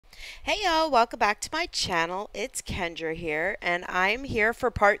Hey y'all, welcome back to my channel. It's Kendra here, and I'm here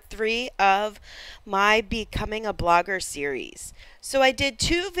for part 3 of my Becoming a Blogger series. So I did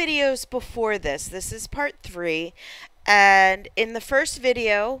 2 videos before this. This is part 3, and in the first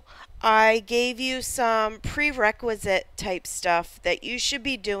video, I gave you some prerequisite type stuff that you should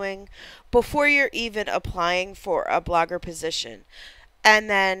be doing before you're even applying for a blogger position.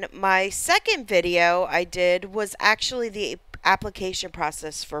 And then my second video I did was actually the application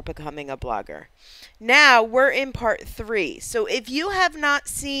process for becoming a blogger. Now we're in part 3. So if you have not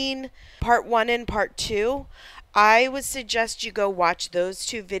seen part 1 and part 2, I would suggest you go watch those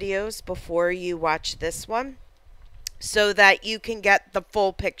 2 videos before you watch this one, so that you can get the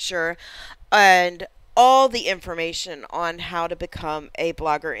full picture and all the information on how to become a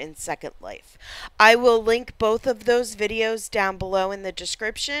blogger in Second Life. I will link both of those videos down below in the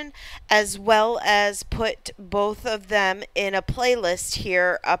description, as well as put both of them in a playlist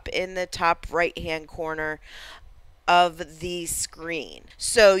here up in the top right hand corner of the screen,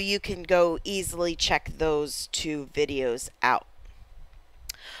 so you can go easily check those 2 videos out.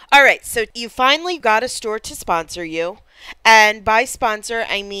 All right, so you finally got a store to sponsor you. And by sponsor,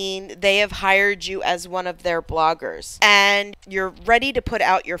 I mean they have hired you as one of their bloggers. And you're ready to put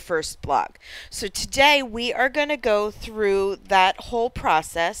out your first blog. So today we are going to go through that whole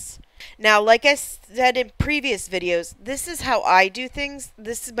process. Now, like I said in previous videos, this is how I do things.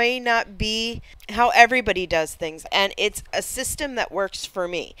 This may not be how everybody does things, and it's a system that works for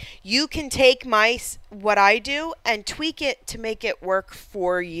me. You can take what I do and tweak it to make it work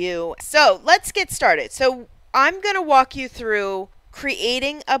for you. So let's get started. So I'm going to walk you through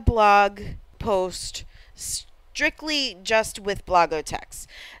creating a blog post strictly just with Blogotex.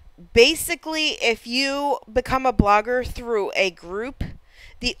 Basically, if you become a blogger through a group,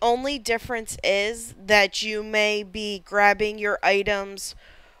 the only difference is that you may be grabbing your items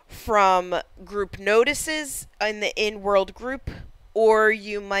from group notices in the in-world group, or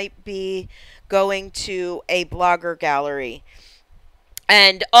you might be going to a blogger gallery.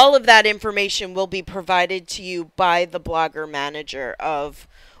 And all of that information will be provided to you by the blogger manager of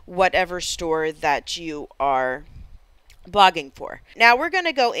whatever store that you are blogging for. Now we're going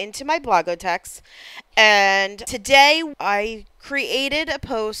to go into my Blogotex, and today I created a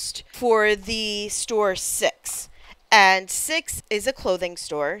post for the store 6, and 6 is a clothing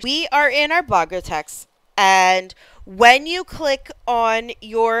store. We are in our Blogotex, and when you click on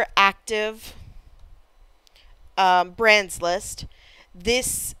your active brands list,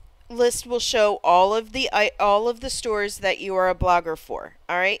 this list will show all of the stores that you are a blogger for.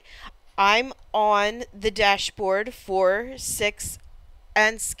 All right. I'm on the dashboard for 6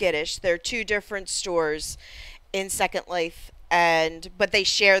 and Skittish. They're 2 different stores in Second Life, but they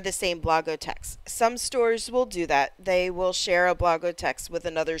share the same Blogotex. Some stores will do that. They will share a Blogotex with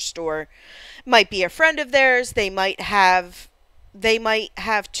another store. Might be a friend of theirs. They might have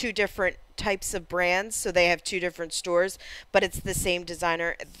 2 different types of brands, so they have 2 different stores, but it's the same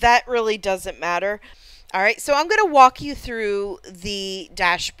designer. That really doesn't matter. All right, so I'm going to walk you through the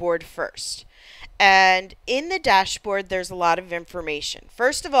dashboard first. And in the dashboard, there's a lot of information.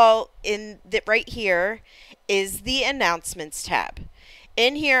 First of all, right here is the announcements tab.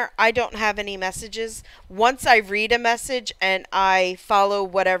 In here, I don't have any messages. Once I read a message and I follow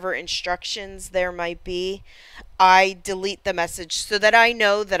whatever instructions there might be, I delete the message so that I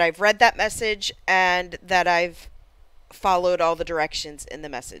know that I've read that message and that I've followed all the directions in the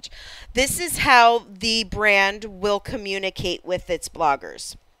message. This is how the brand will communicate with its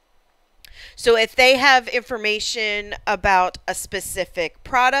bloggers. So if they have information about a specific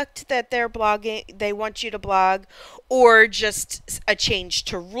product that they're blogging, they want you to blog, or just a change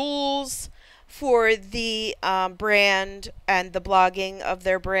to rules for the brand and the blogging of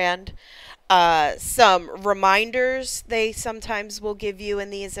their brand. Some reminders they sometimes will give you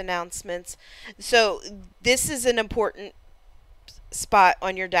in these announcements. So this is an important spot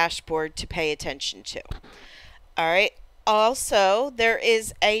on your dashboard to pay attention to. All right. Also, there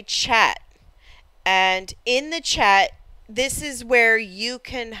is a chat. And in the chat, this is where you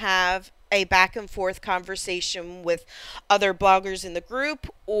can have a back and forth conversation with other bloggers in the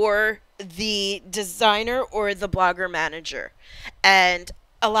group, or the designer or the blogger manager. And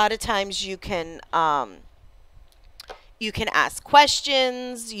a lot of times you can ask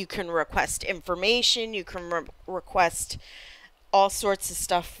questions, you can request information, you can request all sorts of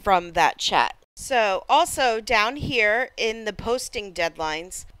stuff from that chat. So also down here in the posting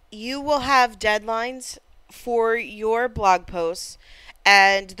deadlines, you will have deadlines for your blog posts,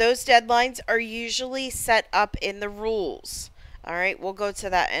 and those deadlines are usually set up in the rules. All right, we'll go to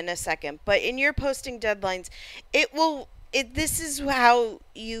that in a second. But in your posting deadlines, it will this is how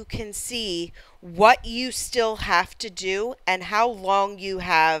you can see what you still have to do and how long you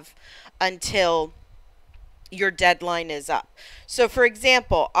have until your deadline is up. So for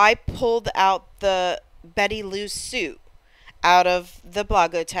example, I pulled out the Betty Lou suit out of the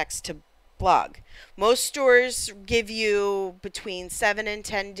Blogotex to blog. Most stores give you between 7 and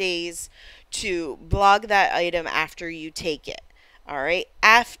 10 days to blog that item after you take it. All right.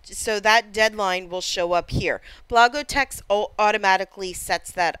 So that deadline will show up here. Blogotex automatically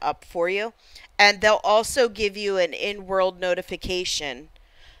sets that up for you. And they'll also give you an in-world notification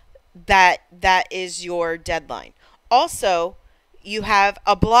that is your deadline. Also, you have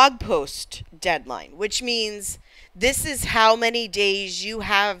a blog post deadline, which means this is how many days you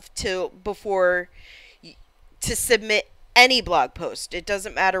have to submit any blog post. It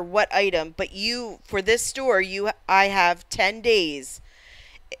doesn't matter what item, but for this store, I have 10 days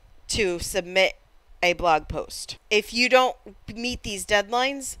to submit a blog post. If you don't meet these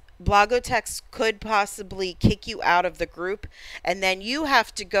deadlines, Blogotex could possibly kick you out of the group, and then you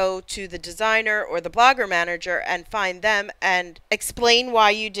have to go to the designer or the blogger manager and find them and explain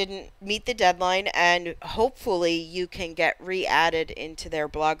why you didn't meet the deadline, and hopefully you can get re-added into their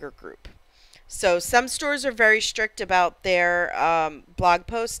blogger group. So some stores are very strict about their blog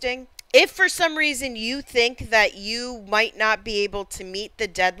posting. If for some reason you think that you might not be able to meet the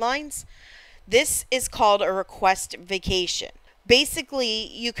deadlines, this is called a request vacation. Basically,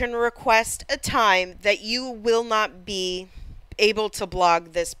 you can request a time that you will not be able to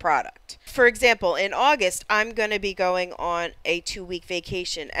blog this product. For example, in August, I'm going to be going on a 2-week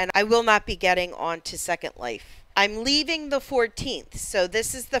vacation, and I will not be getting on to Second Life. I'm leaving the 14th, so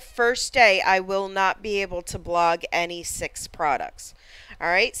this is the first day I will not be able to blog any 6 products. All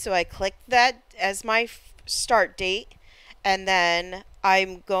right, so I click that as my start date, and then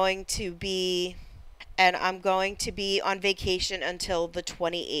I'm going to be on vacation until the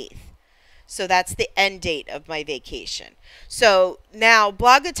 28th. So that's the end date of my vacation. So now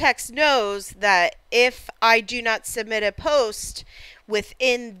Blogotex knows that if I do not submit a post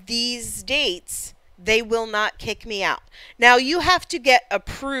within these dates, they will not kick me out. Now you have to get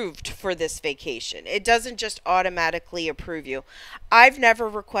approved for this vacation. It doesn't just automatically approve you. I've never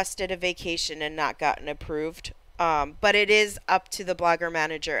requested a vacation and not gotten approved, but it is up to the blogger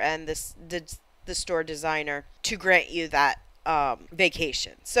manager and the store designer to grant you that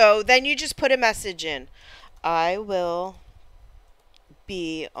vacation. So then you just put a message in. I will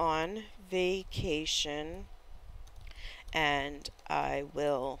be on vacation and I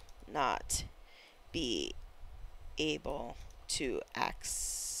will not be able to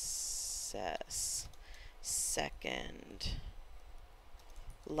access Second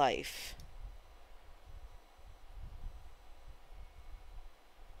Life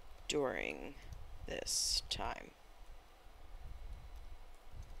during this time.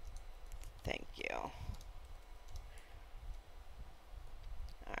 Thank you. All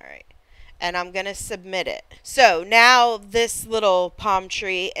right. And I'm going to submit it. So now this little palm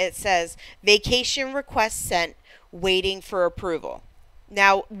tree, it says vacation request sent, waiting for approval.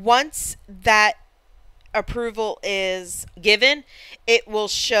 Now, once that approval is given, it will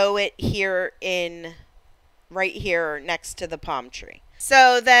show it here right here next to the palm tree.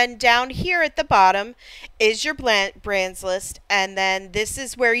 So then down here at the bottom is your brands list, and then this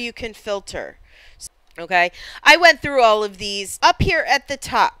is where you can filter. Okay, I went through all of these. Up here at the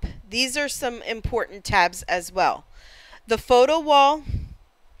top, these are some important tabs as well. The photo wall,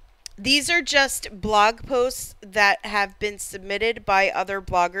 these are just blog posts that have been submitted by other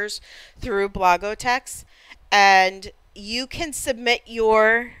bloggers through Blogotex, and you can submit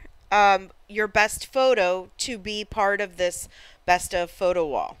your best photo to be part of this best of photo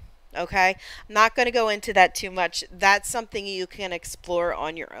wall. Okay, I'm not going to go into that too much. That's something you can explore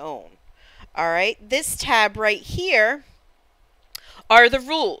on your own. All right, this tab right here are the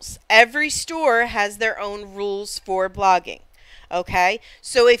rules. Every store has their own rules for blogging. Okay,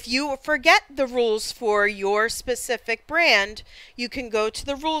 so if you forget the rules for your specific brand, you can go to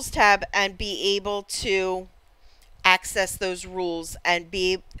the rules tab and be able to access those rules, and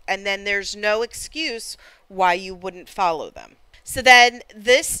then there's no excuse why you wouldn't follow them. So then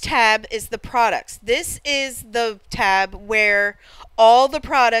this tab is the products. This is the tab where all the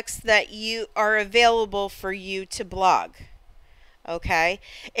products that you are available for you to blog. Okay,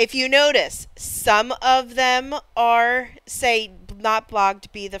 if you notice, some of them are, say, not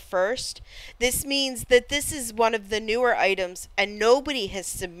blogged be the first. This means that this is one of the newer items and nobody has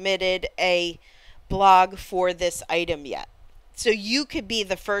submitted a blog for this item yet. So you could be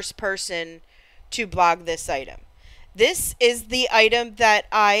the first person to blog this item. This is the item that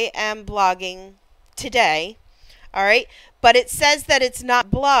I am blogging today. All right, but it says that it's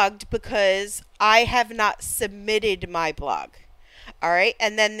not blogged because I have not submitted my blog. All right,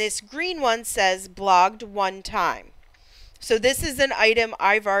 and then this green one says blogged one time. So this is an item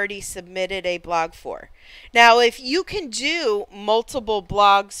I've already submitted a blog for. Now, if you can do multiple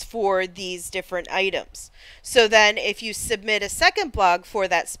blogs for these different items, so then if you submit a second blog for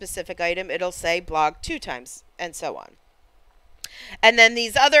that specific item, it'll say blog 2 times and so on. And then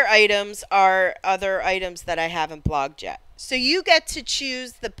these other items are other items that I haven't blogged yet. So you get to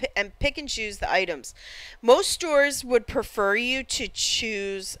choose and pick and choose the items. Most stores would prefer you to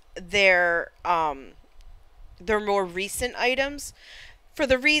choose their more recent items, for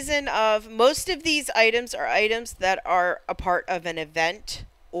the reason of most of these items are items that are a part of an event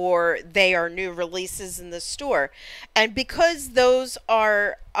or they are new releases in the store. And because those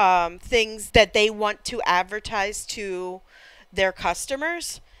are things that they want to advertise to their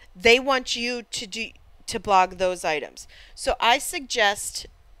customers, they want you to blog those items. So I suggest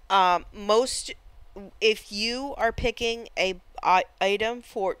if you are picking a item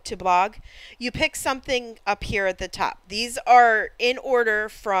to blog, you pick something up here at the top. These are in order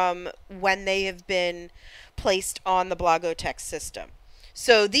from when they have been placed on the Blogotex system.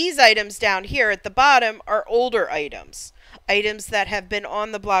 So these items down here at the bottom are older items that have been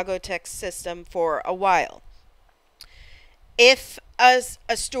on the Blogotex system for a while. If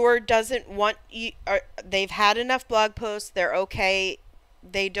a store doesn't want you, or they've had enough blog posts, they're okay,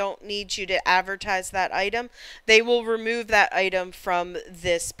 they don't need you to advertise that item, they will remove that item from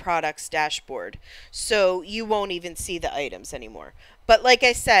this product's dashboard. So you won't even see the items anymore. But like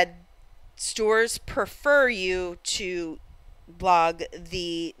I said, stores prefer you to blog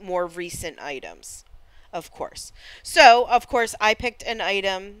the more recent items, of course. So, of course, I picked an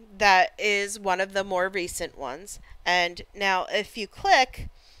item that is one of the more recent ones. And now if you click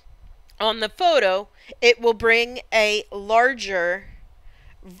on the photo, it will bring a larger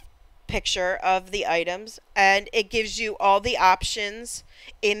picture of the items, and it gives you all the options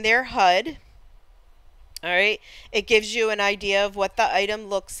in their HUD. All right, it gives you an idea of what the item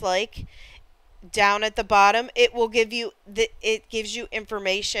looks like. Down at the bottom, it will give you it gives you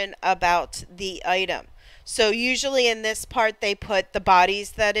information about the item. So usually in this part they put the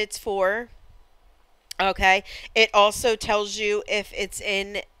bodies that it's for. Okay, it also tells you if it's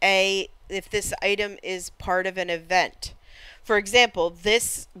if this item is part of an event. For example,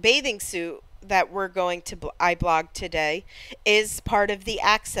 this bathing suit that we're going to I blog today is part of the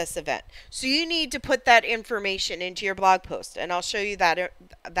Access event. So you need to put that information into your blog post, and I'll show you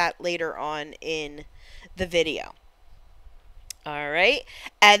that later on in the video. All right,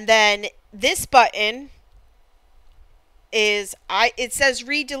 and then this button is it says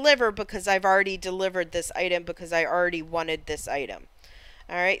redeliver because I've already delivered this item because I already wanted this item.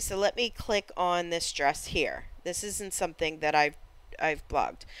 All right, so let me click on this dress here. This isn't something that I've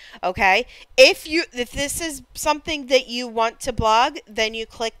blogged. Okay, if this is something that you want to blog, then you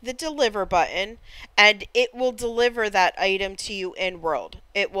click the deliver button and it will deliver that item to you in World.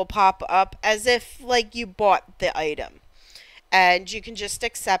 It will pop up as if like you bought the item, and you can just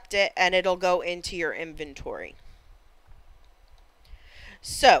accept it and it'll go into your inventory.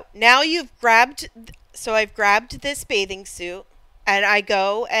 So now I've grabbed this bathing suit and I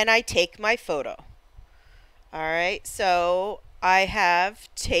go and I take my photo. All right, so I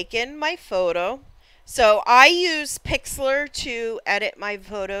have taken my photo. So I use Pixlr to edit my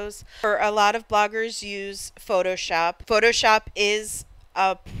photos. For a lot of bloggers use Photoshop. Photoshop is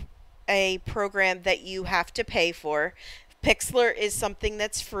a program that you have to pay for. Pixlr is something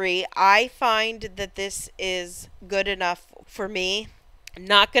that's free. I find that this is good enough for me.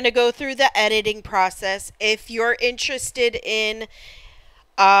 Not going to go through the editing process. If you're interested in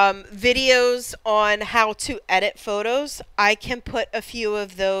videos on how to edit photos, I can put a few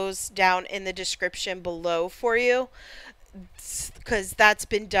of those down in the description below for you, because that's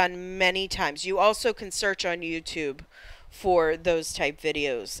been done many times. You also can search on YouTube for those type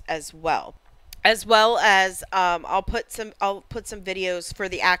videos as well as I'll put some videos for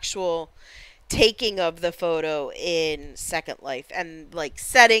the actual taking of the photo in Second Life, and like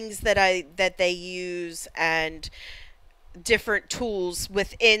settings that they use and different tools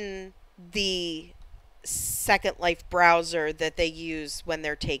within the Second Life browser that they use when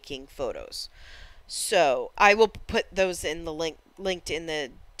they're taking photos. So I will put those in the linked in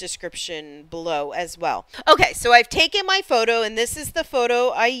the description below as well. Okay, so I've taken my photo, and this is the photo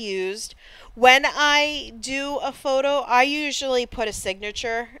I used. When I do a photo, I usually put a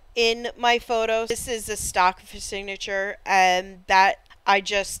signature in my photo. This is a stock signature, and that I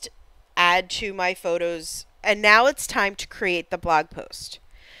just add to my photos. And now it's time to create the blog post.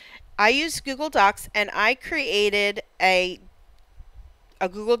 I use Google Docs, and I created a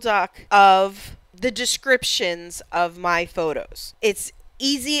Google Doc of the descriptions of my photos. It's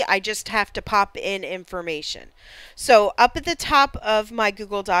easy. I just have to pop in information. So up at the top of my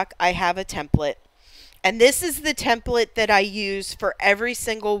Google Doc, I have a template. And this is the template that I use for every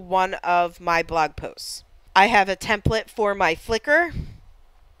single one of my blog posts. I have a template for my Flickr,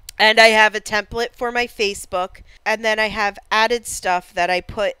 and I have a template for my Facebook, and then I have added stuff that I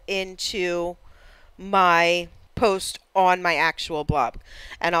put into my post on my actual blog,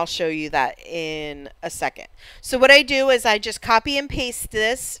 and I'll show you that in a second. So what I do is I just copy and paste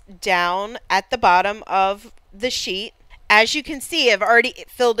this down at the bottom of the sheet. As you can see, I've already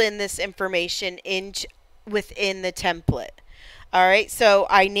filled in this information within the template. All right, so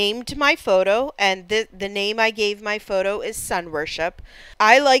I named my photo, and the name I gave my photo is Sun Worship.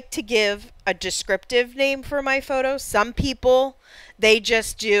 I like to give a descriptive name for my photo. Some people, they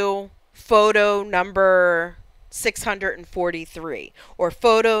just do photo number 643 or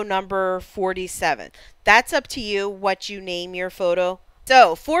photo number 47. That's up to you what you name your photo.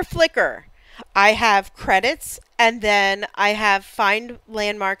 So for Flickr, I have credits, and then I have find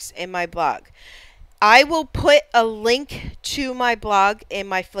landmarks in my blog. I will put a link to my blog in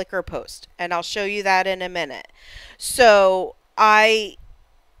my Flickr post, and I'll show you that in a minute. So I'm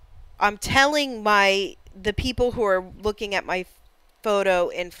telling the people who are looking at my photo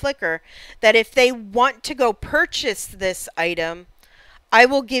in Flickr that if they want to go purchase this item, I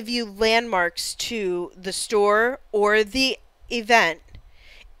will give you landmarks to the store or the event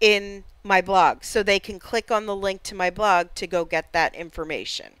in my blog, so they can click on the link to my blog to go get that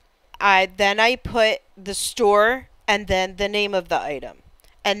information. Then I put the store and then the name of the item.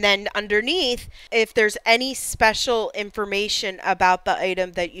 And then underneath, if there's any special information about the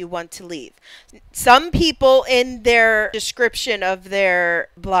item that you want to leave. Some people in their description of their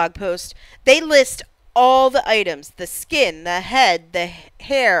blog post, they list all the items, the skin, the head, the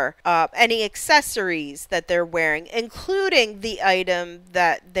hair, any accessories that they're wearing, including the item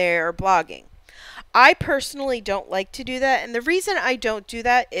that they're blogging. I personally don't like to do that, and the reason I don't do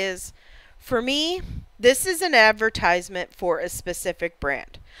that is, for me, this is an advertisement for a specific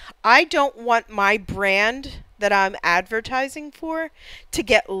brand. I don't want my brand that I'm advertising for to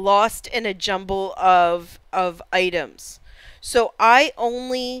get lost in a jumble of items. So I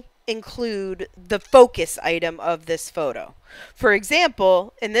only include the focus item of this photo. For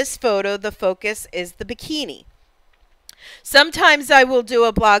example, in this photo, the focus is the bikini. Sometimes I will do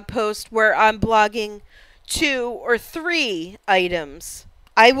a blog post where I'm blogging 2 or 3 items.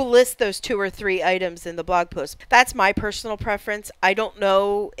 I will list those 2 or 3 items in the blog post. That's my personal preference. I don't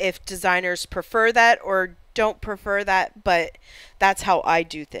know if designers prefer that or don't prefer that, but that's how I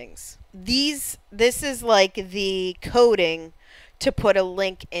do things. This is like the coding to put a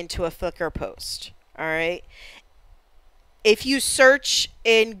link into a Flickr post. All right. If you search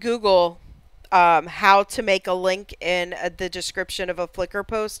in Google how to make a link in the description of a Flickr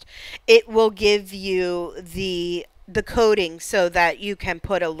post, it will give you the coding so that you can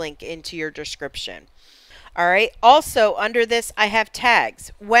put a link into your description. All right. Also, under this, I have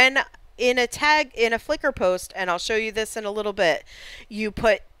tags. When in a Flickr post, and I'll show you this in a little bit, you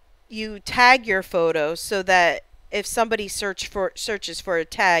tag your photo so that if somebody searches for a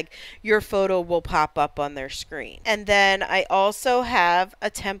tag, your photo will pop up on their screen. And then I also have a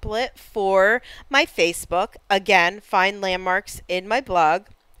template for my Facebook. Again, find landmarks in my blog,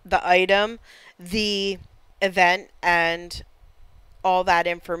 the item, the event, and all that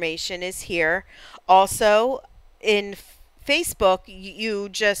information is here. Also, in Facebook, you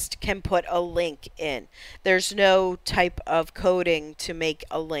just can put a link in. There's no type of coding to make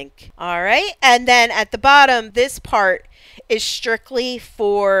a link. All right. And then at the bottom, this part is strictly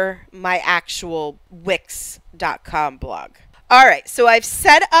for my actual Wix.com blog. All right. So I've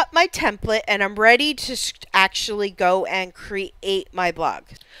set up my template and I'm ready to actually go and create my blog.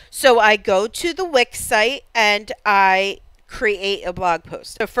 So I go to the Wix site and I create a blog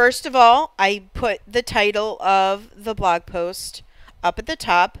post. So first of all, I put the title of the blog post up at the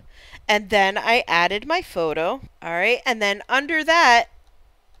top, and then I added my photo. All right. And then under that,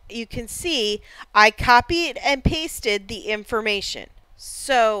 you can see I copied and pasted the information.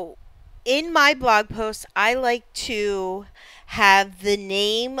 So in my blog post, I like to have the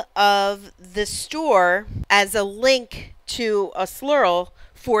name of the store as a link to a slurl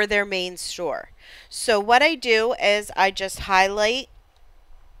for their main store. So what I do is I just highlight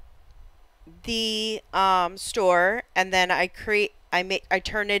the store, and then I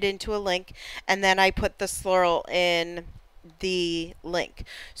turn it into a link, and then I put the slurl in the link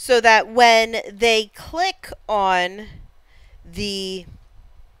so that when they click on the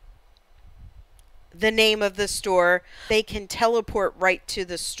the name of the store, they can teleport right to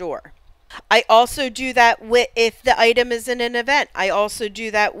the store. I also do that with, if the item is in an event, I also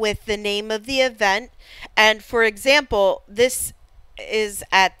do that with the name of the event. And for example, this is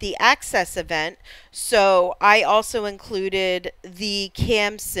at the Access event, so I also included the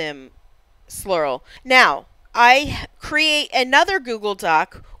CamSim slurl. Now, I create another Google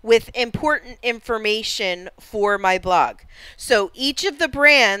Doc with important information for my blog. So each of the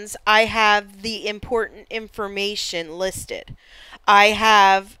brands, I have the important information listed. I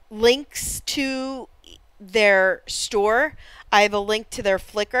have links to their store. I have a link to their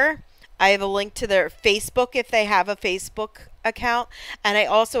Flickr. I have a link to their Facebook if they have a Facebook account, and I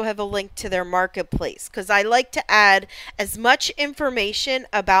also have a link to their marketplace because I like to add as much information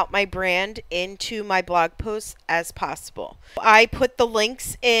about my brand into my blog posts as possible. I put the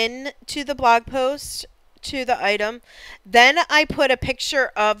links in to the blog post to the item, then I put a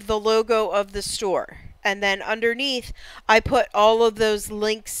picture of the logo of the store. And then underneath, I put all of those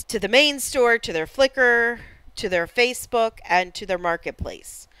links to the main store, to their Flickr, to their Facebook, and to their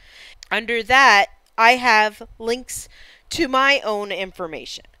marketplace. Under that, I have links to my own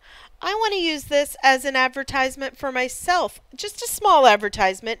information. I want to use this as an advertisement for myself, just a small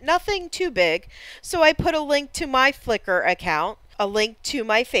advertisement, nothing too big. So I put a link to my Flickr account, a link to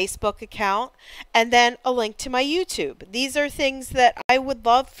my Facebook account, and then a link to my YouTube. These are things that I would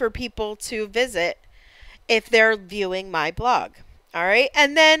love for people to visit if they're viewing my blog. All right.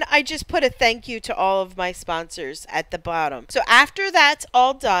 And then I just put a thank you to all of my sponsors at the bottom. So after that's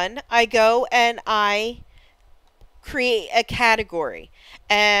all done, I go and I create a category.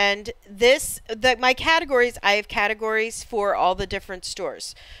 And my categories, I have categories for all the different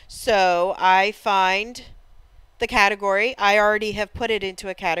stores. So I find the category. I already have put it into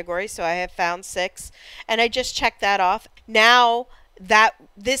a category. So I have found 6 and I just check that off. Now that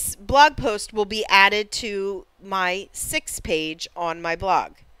this blog post will be added to my 6th page on my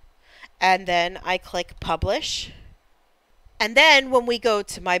blog. And then I click publish. And then when we go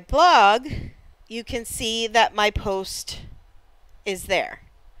to my blog, you can see that my post is there.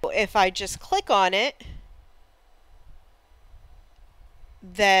 If I just click on it,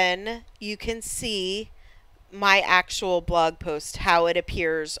 then you can see my actual blog post, how it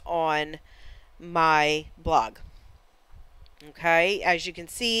appears on my blog. Okay, as you can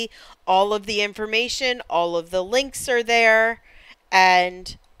see, all of the information, all of the links are there,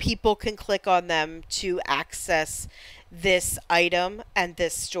 and people can click on them to access this item and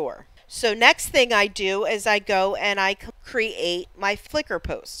this store. So next thing I do is I go and I create my Flickr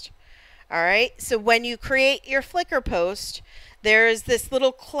post. All right, so when you create your Flickr post, there is this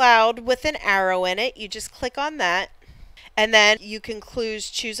little cloud with an arrow in it. You just click on that. And then you can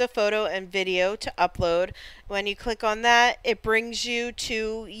choose a photo and video to upload. When you click on that, it brings you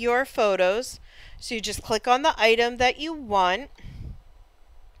to your photos. So you just click on the item that you want.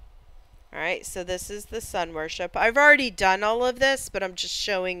 All right, so this is the sun worship. I've already done all of this, but I'm just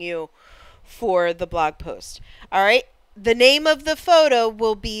showing you for the blog post. All right, the name of the photo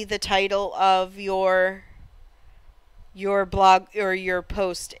will be the title of your blog or your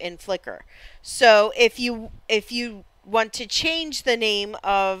post in Flickr. So if you want to change the name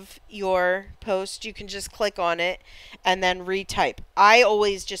of your post, you can just click on it and then retype. I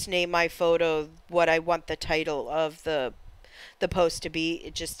always just name my photo what I want the title of the post to be.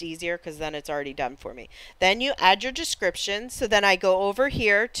 It's just easier because then it's already done for me. Then you add your description. So then I go over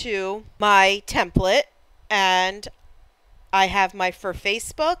here to my template and I have my for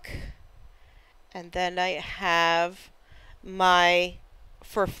Facebook, and then I have my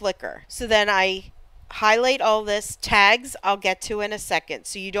for Flickr. So then I highlight all this. Tags I'll get to in a second,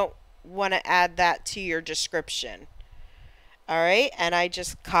 so you don't want to add that to your description. All right, and I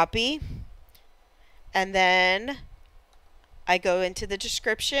just copy, and then I go into the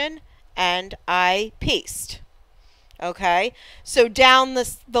description and I paste. Okay, so down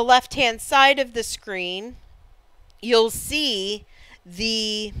the left hand side of the screen, you'll see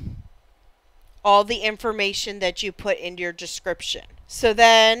all the information that you put in your description. So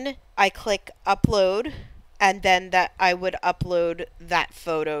then I click upload, and then I would upload that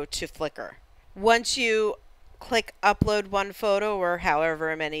photo to Flickr. Once you click upload one photo, or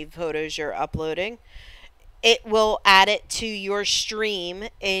however many photos you're uploading, it will add it to your stream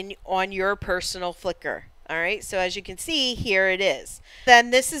on your personal Flickr. All right, so as you can see, here it is. Then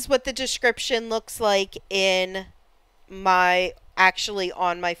this is what the description looks like actually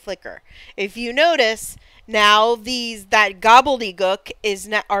on my Flickr. If you notice, now that gobbledygook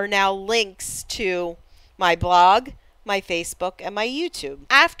are now links to my blog, my Facebook, and my YouTube.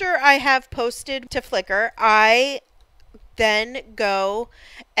 After I have posted to Flickr, I then go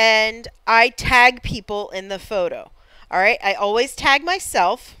and I tag people in the photo. All right, I always tag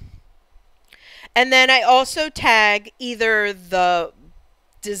myself. And then I also tag either the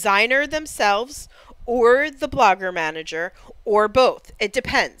designer themselves or the blogger manager or both. It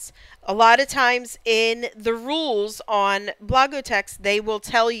depends. A lot of times in the rules on Blogotex, they will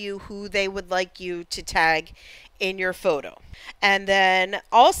tell you who they would like you to tag in your photo. And then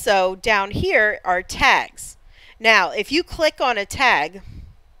also down here are tags. Now, if you click on a tag,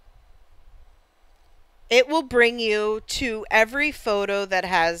 it will bring you to every photo that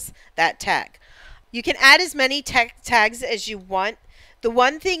has that tag. You can add as many tags as you want. The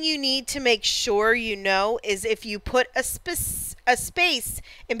one thing you need to make sure you know is if you put a space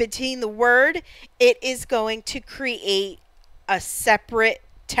in between the word, it is going to create a separate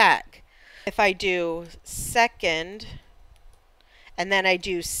tag. If I do second, and then I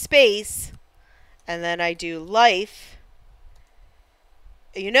do space, and then I do life,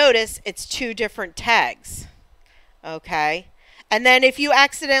 you notice it's two different tags. Okay? And then if you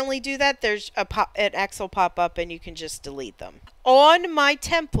accidentally do that, there's an X will pop up and you can just delete them. On my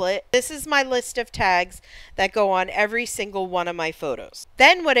template, this is my list of tags that go on every single one of my photos.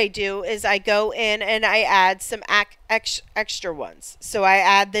 Then what I do is I go in and I add some extra ones. So I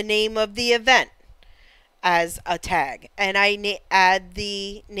add the name of the event as a tag, and I add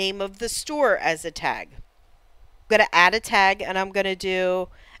the name of the store as a tag. I'm going to add a tag and I'm going to do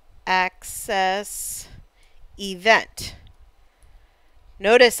access event.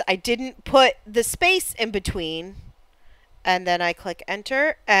 Notice I didn't put the space in between, and then I click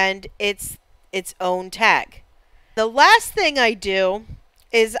enter and it's its own tag. The last thing I do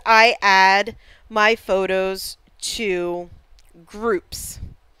is I add my photos to groups.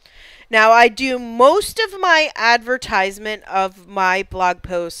 Now I do most of my advertisement of my blog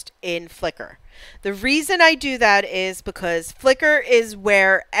post in Flickr. The reason I do that is because Flickr is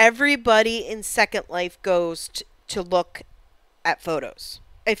where everybody in Second Life goes to look at photos.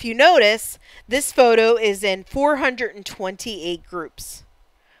 If you notice, this photo is in 428 groups.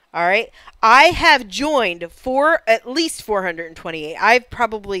 All right. I have joined at least 428. I've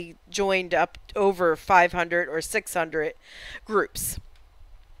probably joined up over 500 or 600 groups.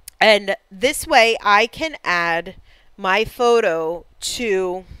 And this way I can add my photo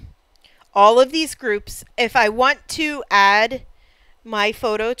to all of these groups. If I want to add my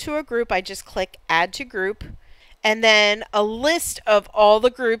photo to a group, I just click add to group. And then a list of all the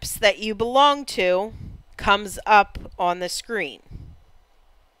groups that you belong to comes up on the screen.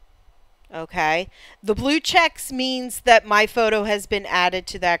 Okay. The blue checks means that my photo has been added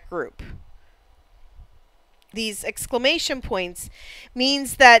to that group. These exclamation points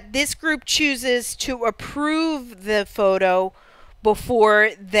means that this group chooses to approve the photo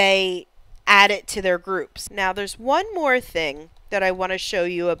before they add it to their groups. Now there's one more thing that I want to show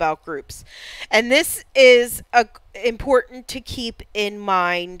you about groups. And this is important to keep in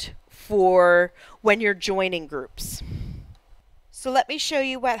mind for when you're joining groups. So let me show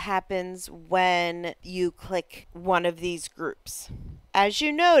you what happens when you click one of these groups. As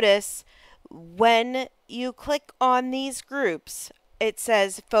you notice, when you click on these groups, it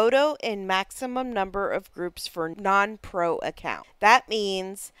says photo in maximum number of groups for non-pro account. That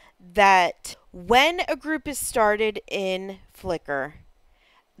means that when a group is started in Flickr,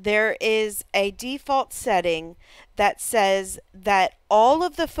 there is a default setting that says that all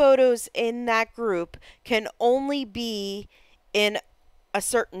of the photos in that group can only be in a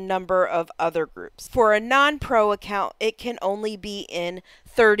certain number of other groups. For a non-pro account, it can only be in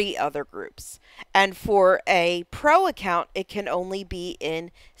 30 other groups. And for a pro account, it can only be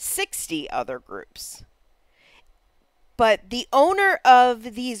in 60 other groups. But the owner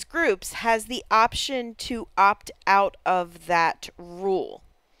of these groups has the option to opt out of that rule.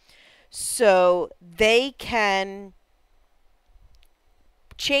 So they can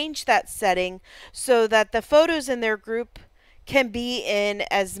change that setting so that the photos in their group can be in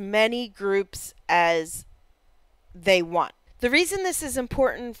as many groups as they want. The reason this is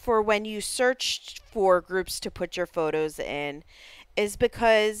important for when you search for groups to put your photos in is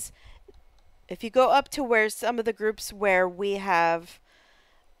because if you go up to where some of the groups where we have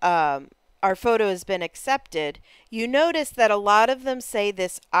our photo has been accepted, you notice that a lot of them say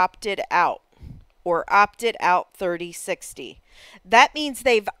this opted out or opted out 3060. That means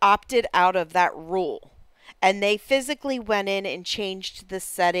they've opted out of that rule. And they physically went in and changed the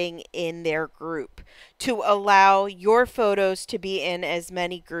setting in their group to allow your photos to be in as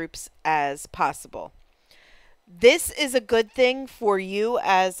many groups as possible. This is a good thing for you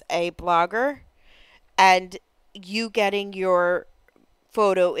as a blogger and you getting your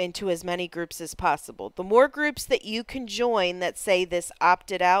photo into as many groups as possible. The more groups that you can join that say this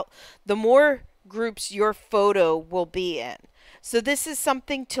opted out, the more groups your photo will be in. So this is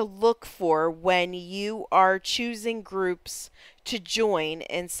something to look for when you are choosing groups to join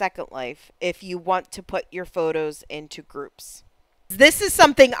in Second Life if you want to put your photos into groups. This is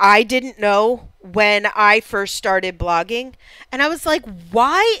something I didn't know when I first started blogging. And I was like,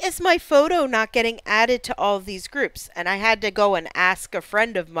 why is my photo not getting added to all of these groups? And I had to go and ask a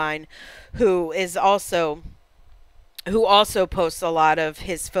friend of mine who also posts a lot of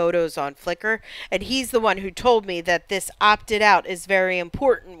his photos on Flickr. And he's the one who told me that this opted out is very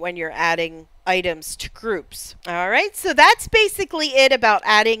important when you're adding items to groups. All right, so that's basically it about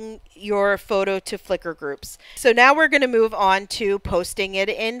adding your photo to Flickr groups. So now we're going to move on to posting it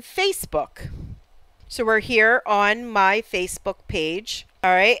in Facebook. So we're here on my Facebook page. All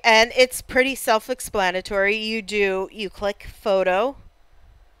right, and it's pretty self-explanatory. You click photo.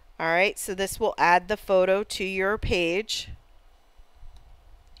 All right, so this will add the photo to your page.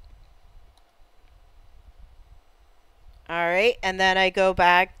 All right, and then I go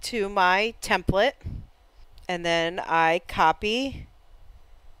back to my template, and then I copy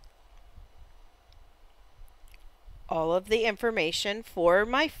all of the information for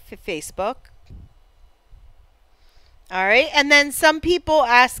my Facebook. All right, and then some people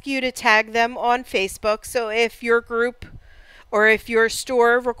ask you to tag them on Facebook. So if your group or if your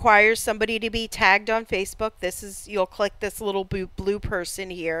store requires somebody to be tagged on Facebook, you'll click this little blue person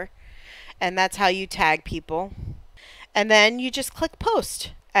here, and that's how you tag people. And then you just click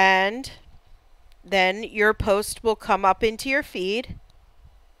post, and then your post will come up into your feed.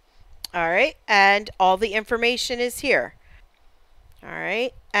 All right, and all the information is here. All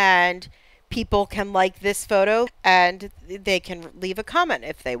right, and people can like this photo, and they can leave a comment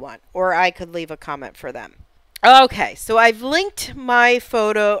if they want, or I could leave a comment for them. Okay, so I've linked my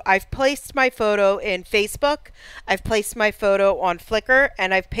photo. I've placed my photo in Facebook. I've placed my photo on Flickr,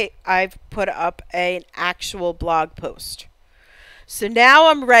 and I've put up an actual blog post. So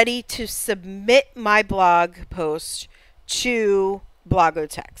now I'm ready to submit my blog post to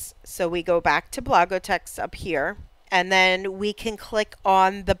Blogotex. So we go back to Blogotex up here, and then we can click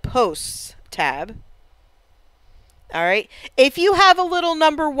on the Posts tab. All right. If you have a little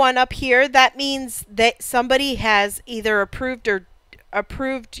number 1 up here, that means that somebody has either approved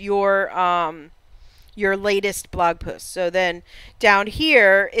your latest blog post. So then down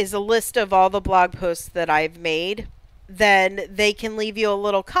here is a list of all the blog posts that I've made. Then they can leave you a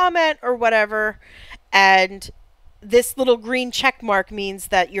little comment or whatever, and this little green check mark means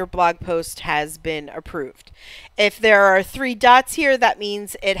that your blog post has been approved. If there are 3 dots here, that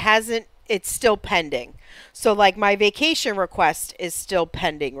means it's still pending. So like my vacation request is still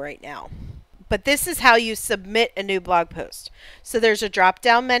pending right now. But this is how you submit a new blog post. So there's a drop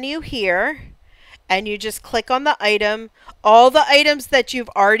down menu here, and you just click on the item. All the items that you've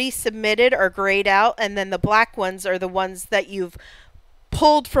already submitted are grayed out, and then the black ones are the ones that you've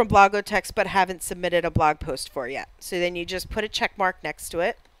pulled from Blogotex but haven't submitted a blog post for yet. So then you just put a check mark next to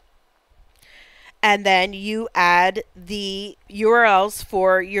it. And then you add the URLs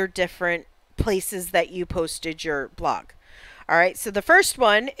for your different places that you posted your blog. All right, so the first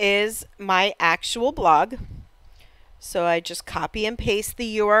one is my actual blog. So I just copy and paste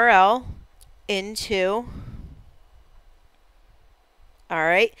the URL into. All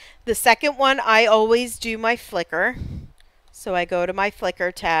right, the second one, I always do my Flickr. So I go to my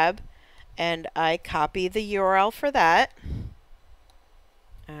Flickr tab, and I copy the URL for that.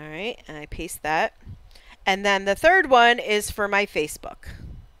 All right, and I paste that. And then the third one is for my Facebook.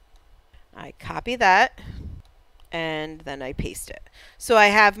 I copy that, and then I paste it. So I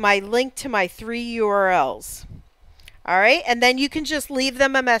have my link to my 3 URLs. All right, and then you can just leave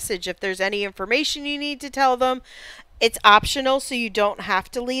them a message if there's any information you need to tell them. It's optional, so you don't have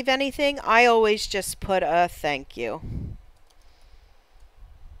to leave anything. I always just put a thank you.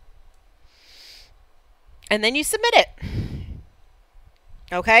 And then you submit it.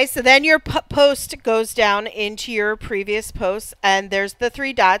 Okay, so then your post goes down into your previous post, and there's the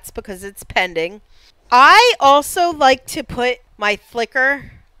 3 dots because it's pending. I also like to put my Flickr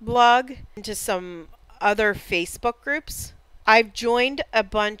blog into some other Facebook groups. I've joined a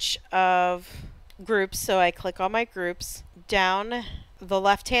bunch of groups, so I click on my groups. Down the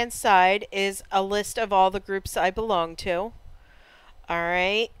left-hand side is a list of all the groups I belong to. All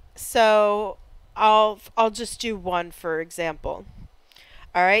right, so I'll just do one for example.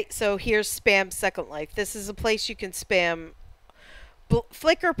 All right, so here's Spam Second Life. This is a place you can spam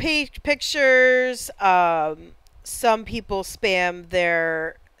Flickr pictures. Some people spam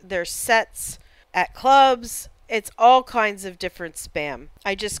their sets at clubs. it's all kinds of different spam.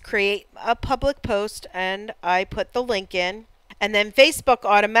 I just create a public post and I put the link in, and then Facebook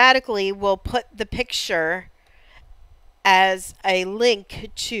automatically will put the picture as a link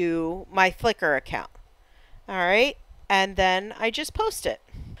to my Flickr account. All right, and then I just post it.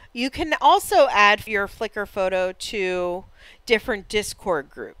 You can also add your Flickr photo to different Discord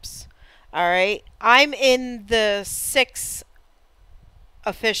groups. All right, I'm in the 6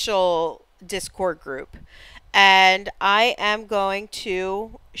 official Discord group, and I am going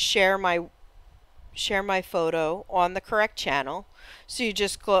to share my photo on the correct channel. So you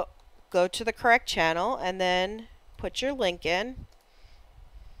just go to the correct channel and then put your link in,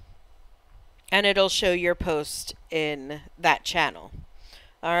 and it'll show your post in that channel.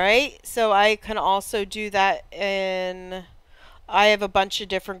 All right, so I can also do that in, I have a bunch of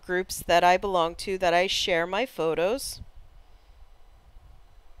different groups that I belong to that I share my photos.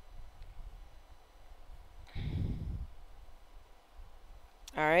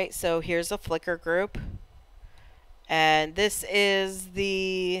 All right, so here's a Flickr group, and this is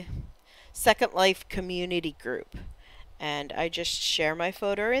the Second Life community group, and I just share my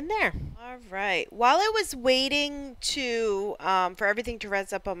photo in there. All right, while I was waiting to for everything to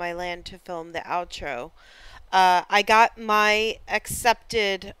res up on my LAN to film the outro, I got my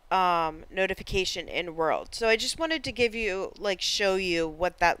accepted notification in World. So I just wanted to give you, show you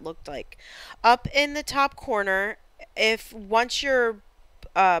what that looked like. Up in the top corner, if once your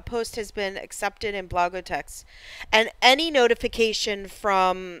post has been accepted in Blogotex, and any notification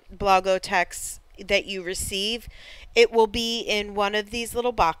from Blogotex that you receive, it will be in one of these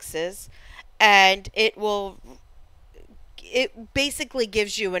little boxes, and it basically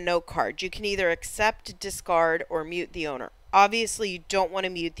gives you a note card. You can either accept, discard, or mute the owner. Obviously, you don't want to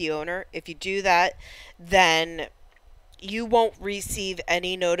mute the owner. If you do that, then you won't receive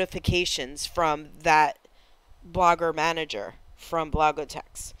any notifications from that blogger manager from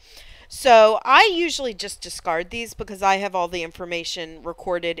Blogotex. So I usually just discard these because I have all the information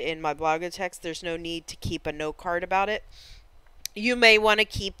recorded in my Blogotex. There's no need to keep a note card about it. You may want to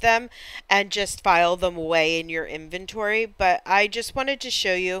keep them and just file them away in your inventory, but I just wanted to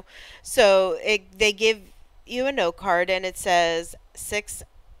show you. So they give you a note card and it says 6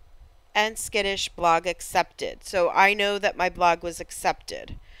 and skittish blog accepted. So I know that my blog was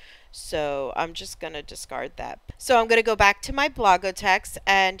accepted. So I'm just going to discard that. So I'm going to go back to my Blogotex,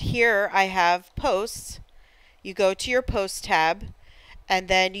 and here I have posts. You go to your post tab, and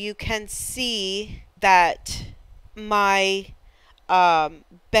then you can see that my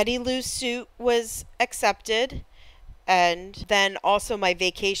Betty Lou suit was accepted, and then also my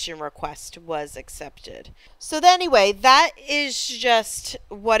vacation request was accepted. So anyway, that is just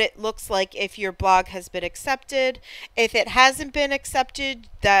what it looks like if your blog has been accepted. If it hasn't been accepted,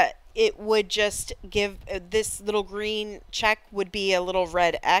 that it would just give this little green check would be a little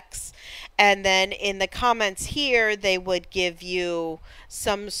red X, and then in the comments here they would give you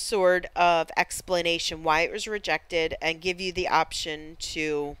some sort of explanation why it was rejected and give you the option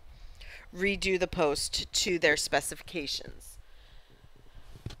to redo the post to their specifications.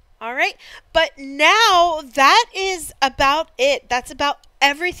 All right, but now that is about it. That's about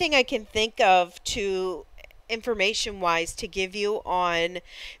everything I can think of to information wise to give you on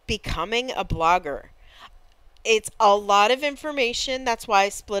becoming a blogger. It's a lot of information. That's why I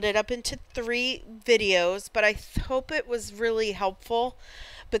split it up into 3 videos, but I hope it was really helpful,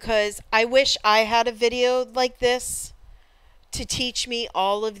 because I wish I had a video like this to teach me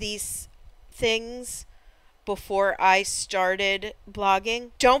all of these things before I started blogging.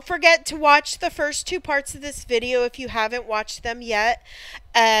 Don't forget to watch the first 2 parts of this video if you haven't watched them yet.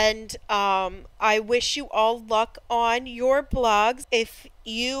 And I wish you all luck on your blogs. If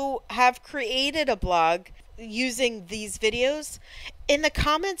you have created a blog using these videos, in the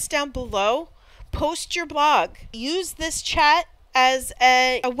comments down below, post your blog. Use this chat as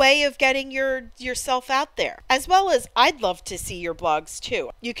a way of getting yourself out there. As well as, I'd love to see your blogs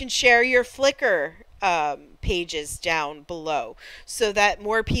too. You can share your Flickr pages down below so that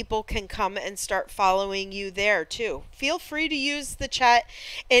more people can come and start following you there too. Feel free to use the chat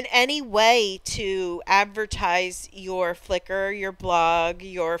in any way to advertise your Flickr, your blog,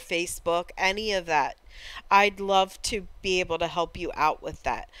 your Facebook, any of that. I'd love to be able to help you out with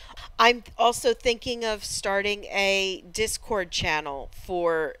that. I'm also thinking of starting a Discord channel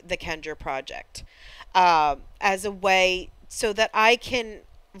for the Kendra project as a way so that I can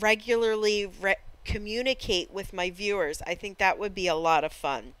regularly communicate with my viewers. I think that would be a lot of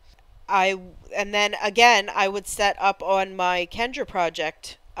fun. And then again, I would set up on my Kendra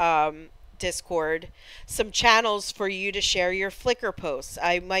project Discord some channels for you to share your Flickr posts.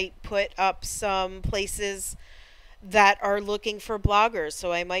 I might put up some places that are looking for bloggers.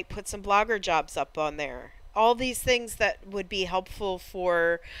 So I might put some blogger jobs up on there. All these things that would be helpful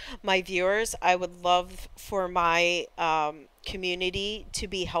for my viewers. I would love for my community to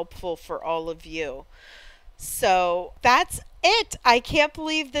be helpful for all of you. So that's it. I can't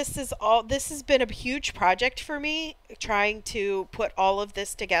believe this has been a huge project for me trying to put all of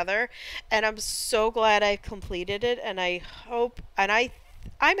this together, and I'm so glad I completed it, and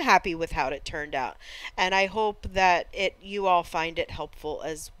I'm happy with how it turned out, and I hope that you all find it helpful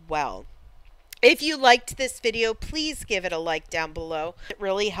as well. If you liked this video, please give it a like down below. It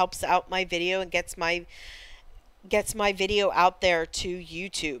really helps out my video and gets my video out there to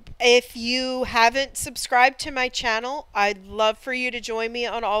YouTube. If you haven't subscribed to my channel, I'd love for you to join me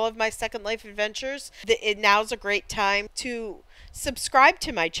on all of my Second Life adventures. Now's a great time to subscribe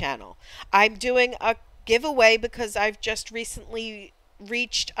to my channel. I'm doing a giveaway because I've just recently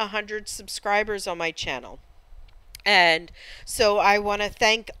reached 100 subscribers on my channel. And so I want to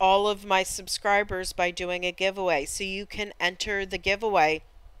thank all of my subscribers by doing a giveaway. So you can enter the giveaway.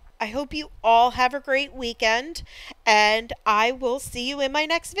 I hope you all have a great weekend, and I will see you in my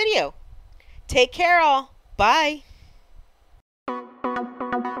next video. Take care, all. Bye.